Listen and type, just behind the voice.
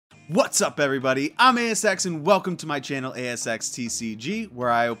What's up, everybody? I'm ASX and welcome to my channel ASX TCG, where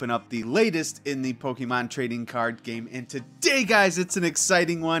I open up the latest in the Pokemon trading card game. And today, guys, it's an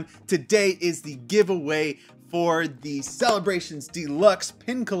exciting one. Today is the giveaway for the Celebrations Deluxe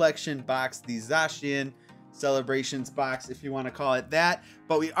Pin Collection box, the Zacian Celebrations box, if you want to call it that.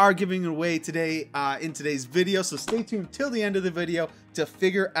 But we are giving it away today in today's video, so stay tuned till the end of the video to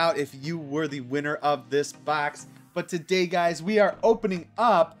figure out if you were the winner of this box. But today, guys, we are opening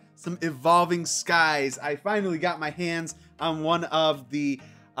up some Evolving Skies. I finally got my hands on one of the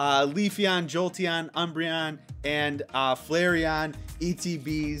Leafeon, Jolteon, Umbreon, and Flareon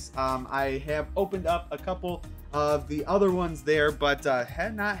ETBs. I have opened up a couple of the other ones there, but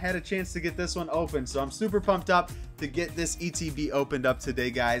had not had a chance to get this one open. So I'm super pumped up to get this ETB opened up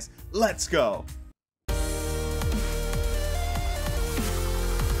today, guys. Let's go.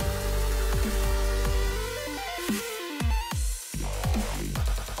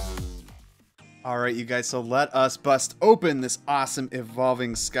 Alright, you guys, so let us bust open this awesome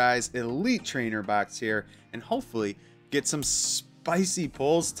Evolving Skies Elite Trainer box here and hopefully get some spicy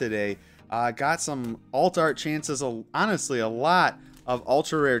pulls today. Got some alt art chances, honestly a lot of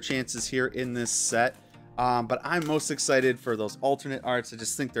ultra rare chances here in this set, but I'm most excited for those alternate arts. I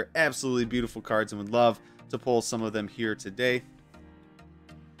just think they're absolutely beautiful cards and would love to pull some of them here today.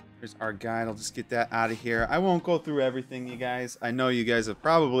 Here's our guide. I'll just get that out of here. I won't go through everything, you guys. I know you guys have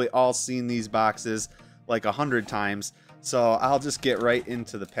probably all seen these boxes like 100 times. So I'll just get right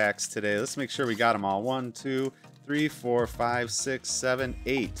into the packs today. Let's make sure we got them all. 1, 2, 3, 4, 5, 6, 7,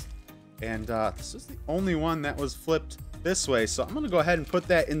 8. And this is the only one that was flipped this way. So I'm going to go ahead and put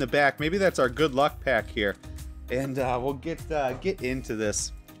that in the back. Maybe that's our good luck pack here. And we'll get into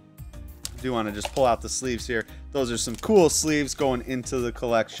this. I do want to just pull out the sleeves here. Those are some cool sleeves going into the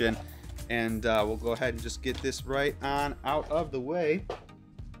collection, and we'll go ahead and just get this right on out of the way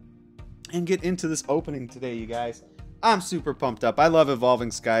and get into this opening today, you guys. I'm super pumped up. I love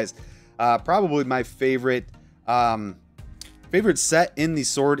Evolving Skies. Probably my favorite set in the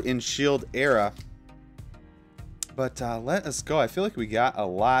Sword and Shield era. But let us go. I feel like we got a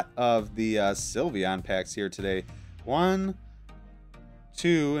lot of the Sylveon packs here today. 1,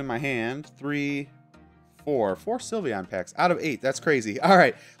 2 in my hand, 3, 4 Sylveon packs out of 8. That's crazy. All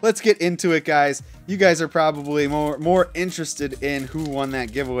right, let's get into it, guys. You guys are probably more interested in who won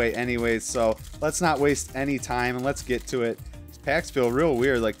that giveaway anyways, so let's not waste any time and let's get to it. These packs feel real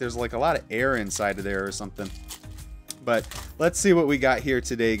weird, like there's like a lot of air inside of there or something. But let's see what we got here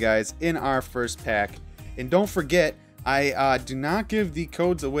today, guys, in our first pack. And don't forget, I do not give the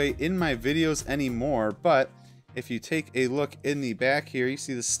codes away in my videos anymore, but if you take a look in the back here, you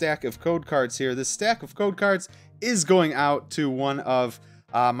see the stack of code cards here. This stack of code cards is going out to one of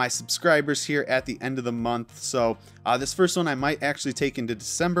my subscribers here at the end of the month. So this first one I might actually take into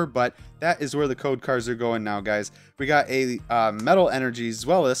December, but that is where the code cards are going now, guys. We got a Metal Energy,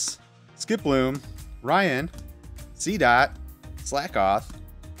 Zweilous, Skiploom, Ryan, C-Dot, Slackoth,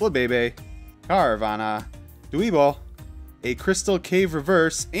 Flabebe, Carvanha, Dweeble, a Crystal Cave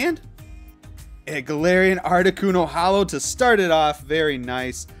Reverse, and a Galarian Articuno Holo to start it off. Very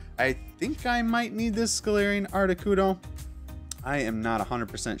nice. I think I might need this Galarian Articuno. I am not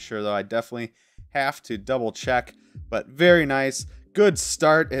 100% sure, though. I definitely have to double check, but very nice. Good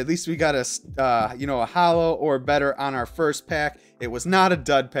start. At least we got a, a holo or better on our first pack. It was not a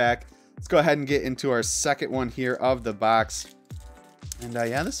dud pack. Let's go ahead and get into our second one here of the box. And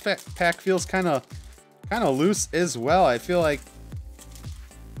yeah, this pack feels kind of loose as well. I feel like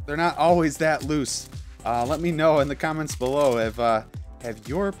they're not always that loose. Let me know in the comments below if have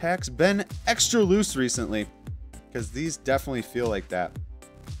your packs been extra loose recently, because these definitely feel like that.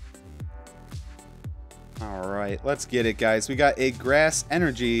 All right, let's get it, guys. We got a Grass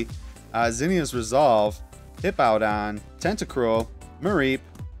Energy, Zinnia's Resolve, Hippowdon, Tentacruel, Mareep,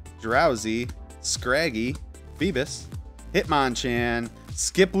 Drowsy, Scraggy, Phoebus, Hitmonchan,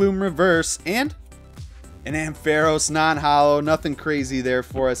 Skiploom Reverse, and an Ampharos non-holo. Nothing crazy there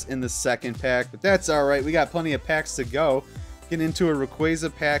for us in the second pack, but that's all right. We got plenty of packs to go. Get into a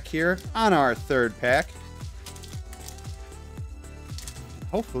Rayquaza pack here on our third pack.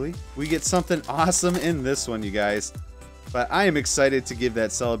 Hopefully we get something awesome in this one, you guys. But I am excited to give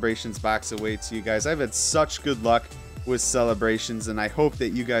that Celebrations box away to you guys. I've had such good luck with Celebrations, and I hope that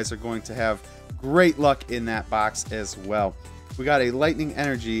you guys are going to have great luck in that box as well. We got a Lightning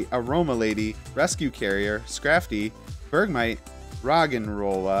Energy, Aroma Lady, Rescue Carrier, Scrafty, Bergmite,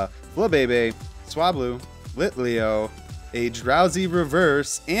 Roggenrola, Flabebe, Swablu, Litleo, a Drowsy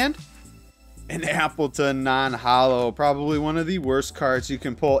Reverse, and an Appleton non-holo. Probably one of the worst cards you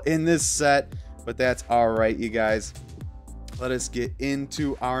can pull in this set, but that's all right, you guys. Let us get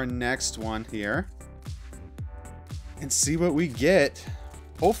into our next one here and see what we get.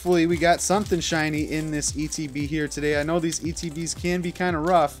 Hopefully we got something shiny in this ETB here today. I know these ETBs can be kind of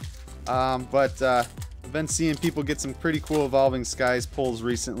rough, but I've been seeing people get some pretty cool Evolving Skies pulls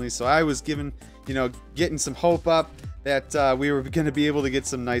recently, so I was getting some hope up that we were going to be able to get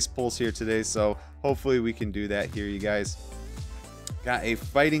some nice pulls here today, so hopefully we can do that here, you guys. Got a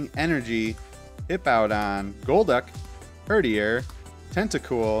Fighting Energy, Hippowdon, Golduck, Herdier,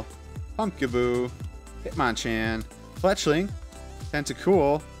 Tentacool, Pumpkaboo, Hitmonchan, Fletchling,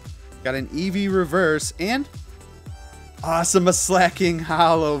 Tentacool, got an Eevee Reverse, and awesome, a Slacking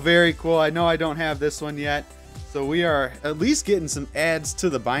Hollow. Very cool. I know I don't have this one yet, so we are at least getting some adds to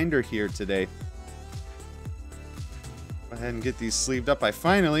the binder here today. Go ahead and get these sleeved up. I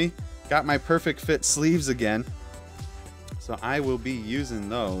finally got my perfect fit sleeves again, so I will be using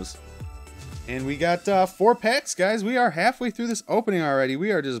those. And we got 4 packs, guys. We are halfway through this opening already.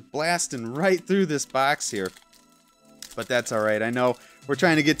 We are just blasting right through this box here. But that's all right. I know we're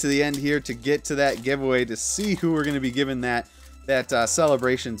trying to get to the end here to get to that giveaway to see who we're going to be giving that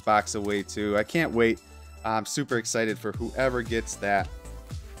Celebrations box away to. I can't wait. I'm super excited for whoever gets that.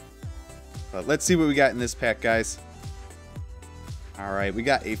 But let's see what we got in this pack, guys. All right, we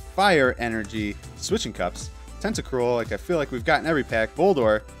got a Fire Energy, Switching Cups, Tentacruel, like I feel like we've gotten every pack,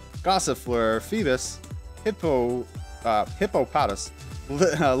 Boldore, Gossifleur, Phoebus, Hippopotas,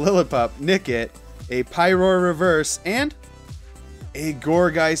 Lillipup, Nickit, a Pyroar Reverse, and a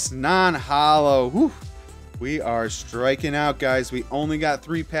Gourgeist non-hollow. Whew. We are striking out, guys. We only got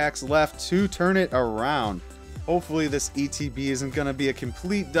 3 packs left to turn it around. Hopefully this ETB isn't going to be a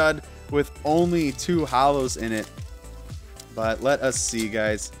complete dud with only 2 hollows in it. But let us see,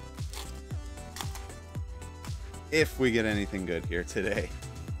 guys, if we get anything good here today.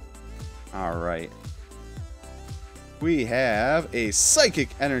 All right. We have a Psychic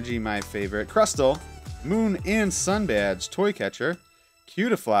Energy, my favorite, Crustle, Moon and Sun Badge, Toy Catcher,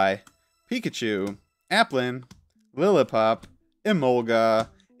 Cutiefly, Pikachu, Applin, Lillipup, Emolga,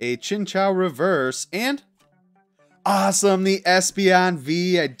 a Chinchou Reverse, and awesome, the Espeon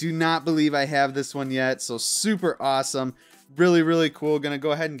V. I do not believe I have this one yet, so super awesome. Really, really cool. Gonna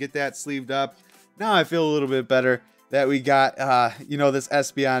go ahead and get that sleeved up. Now I feel a little bit better that we got, this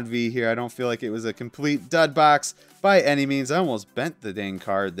Espeon V here. I don't feel like it was a complete dud box by any means. I almost bent the dang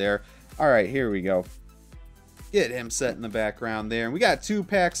card there. All right, here we go. Get him set in the background there. And we got 2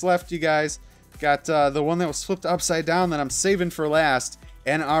 packs left, you guys. Got the one that was flipped upside down that I'm saving for last,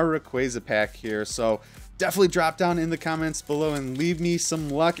 and our Rayquaza pack here. So definitely drop down in the comments below and leave me some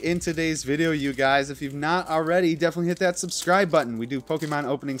luck in today's video, you guys. If you've not already, definitely hit that subscribe button. We do Pokemon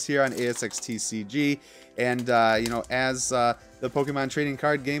openings here on ASXTCG. And, as the Pokemon Trading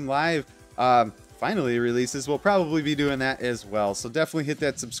Card Game Live finally releases, we'll probably be doing that as well. So definitely hit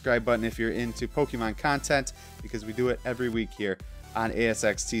that subscribe button if you're into Pokemon content, because we do it every week here on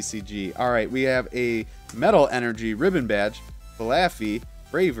ASXTCG. All right, we have a Metal Energy Ribbon Badge, Falafi,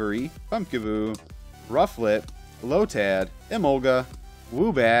 Bravery, Pumpkaboo, Rufflet, Lotad, Emolga,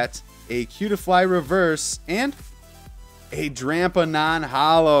 Woobat, a Cutiefly Reverse, and a Drampa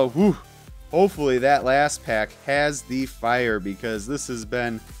non-hollow. Whew. Hopefully that last pack has the fire, because this has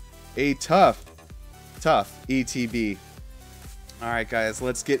been a tough ETB. All right, guys,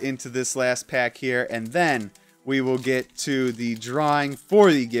 let's get into this last pack here, and then we will get to the drawing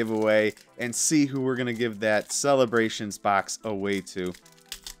for the giveaway and see who we're going to give that Celebrations box away to.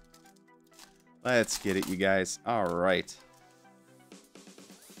 Let's get it, you guys. All right.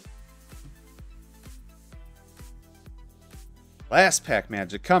 Last pack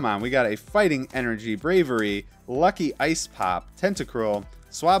magic, come on. We got a Fighting Energy, Bravery, Lucky Ice Pop, Tentacruel,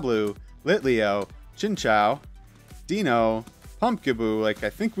 Swablu, Litleo, Chinchou, Dino, Pumpkaboo, like I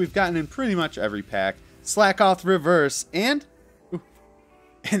think we've gotten in pretty much every pack, Slackoth Reverse, and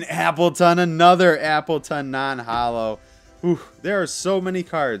an Appleton, another Appleton non-hollow. There are so many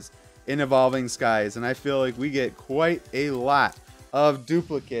cards in Evolving Skies, and I feel like we get quite a lot of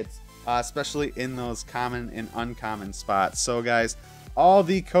duplicates, especially in those common and uncommon spots. So guys, all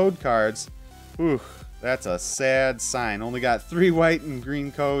the code cards, that's a sad sign. Only got 3 white and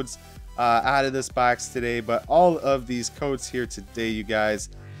green codes out of this box today, but all of these codes here today, you guys,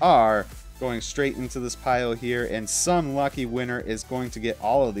 are going straight into this pile here, and some lucky winner is going to get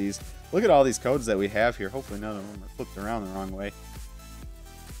all of these. Look at all these codes that we have here. Hopefully none of them are flipped around the wrong way.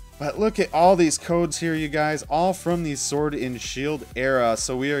 But look at all these codes here, you guys, all from the Sword and Shield era.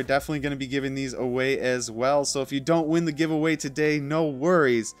 So we are definitely going to be giving these away as well. So if you don't win the giveaway today, no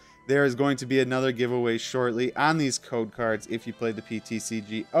worries. There is going to be another giveaway shortly on these code cards if you play the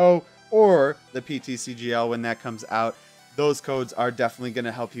PTCGO or the PTCGL when that comes out. those codes are definitely going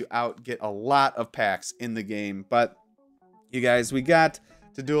to help you out, get a lot of packs in the game. But you guys, we got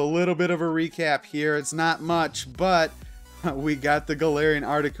to do a little bit of a recap here. It's not much, but we got the Galarian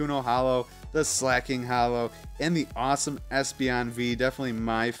Articuno Holo, the Slacking Holo, and the awesome Espeon V. Definitely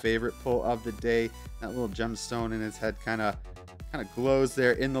my favorite pull of the day. That little gemstone in his head kind of glows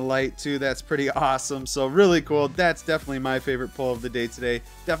there in the light too. That's pretty awesome. So really cool. That's definitely my favorite pull of the day today.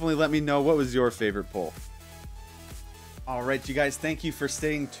 Definitely let me know what was your favorite pull. All right, you guys, thank you for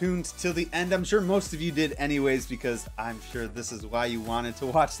staying tuned till the end. I'm sure most of you did anyways, because I'm sure this is why you wanted to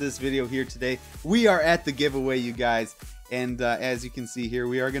watch this video here today. We are at the giveaway, you guys. And as you can see here,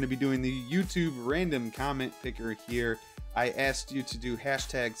 we are going to be doing the YouTube random comment picker here. I asked you to do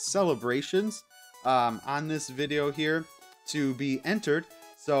hashtag celebrations on this video here to be entered.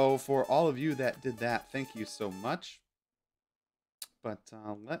 So for all of you that did that, thank you so much. But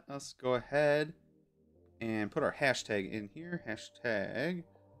let us go ahead and put our hashtag in here. Hashtag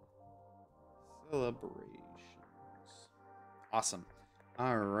celebrations. Awesome.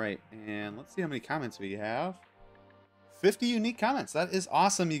 All right, and let's see how many comments we have. 50 unique comments. That is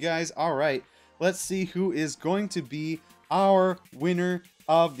awesome, you guys. All right, let's see who is going to be our winner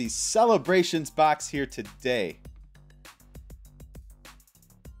of the celebrations box here today.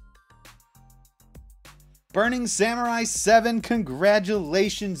 Burning Samurai 7,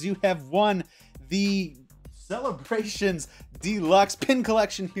 congratulations. You have won the Celebrations Deluxe Pin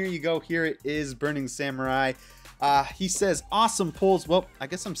Collection. Here you go. Here it is, Burning Samurai. He says, awesome pulls. Well, I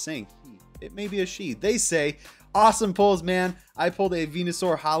guess I'm saying he. It may be a she. They say, awesome pulls, man. I pulled a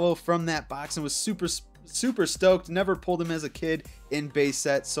Venusaur Holo from that box and was super stoked. Never pulled him as a kid in base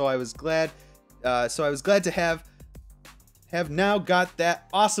set, so I was glad. To have now got that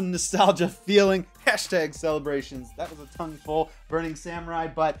awesome nostalgia feeling. Hashtag celebrations. That was a tongue full, Burning Samurai,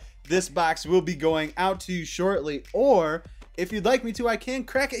 but this box will be going out to you shortly. Or if you'd like me to, I can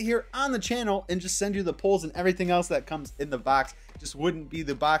crack it here on the channel and just send you the pulls and everything else that comes in the box. Just wouldn't be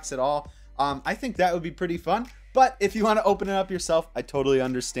the box at all. I think that would be pretty fun. But if you want to open it up yourself, I totally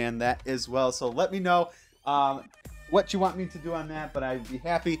understand that as well. So let me know what you want me to do on that. But I'd be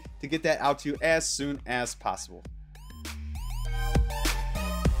happy to get that out to you as soon as possible.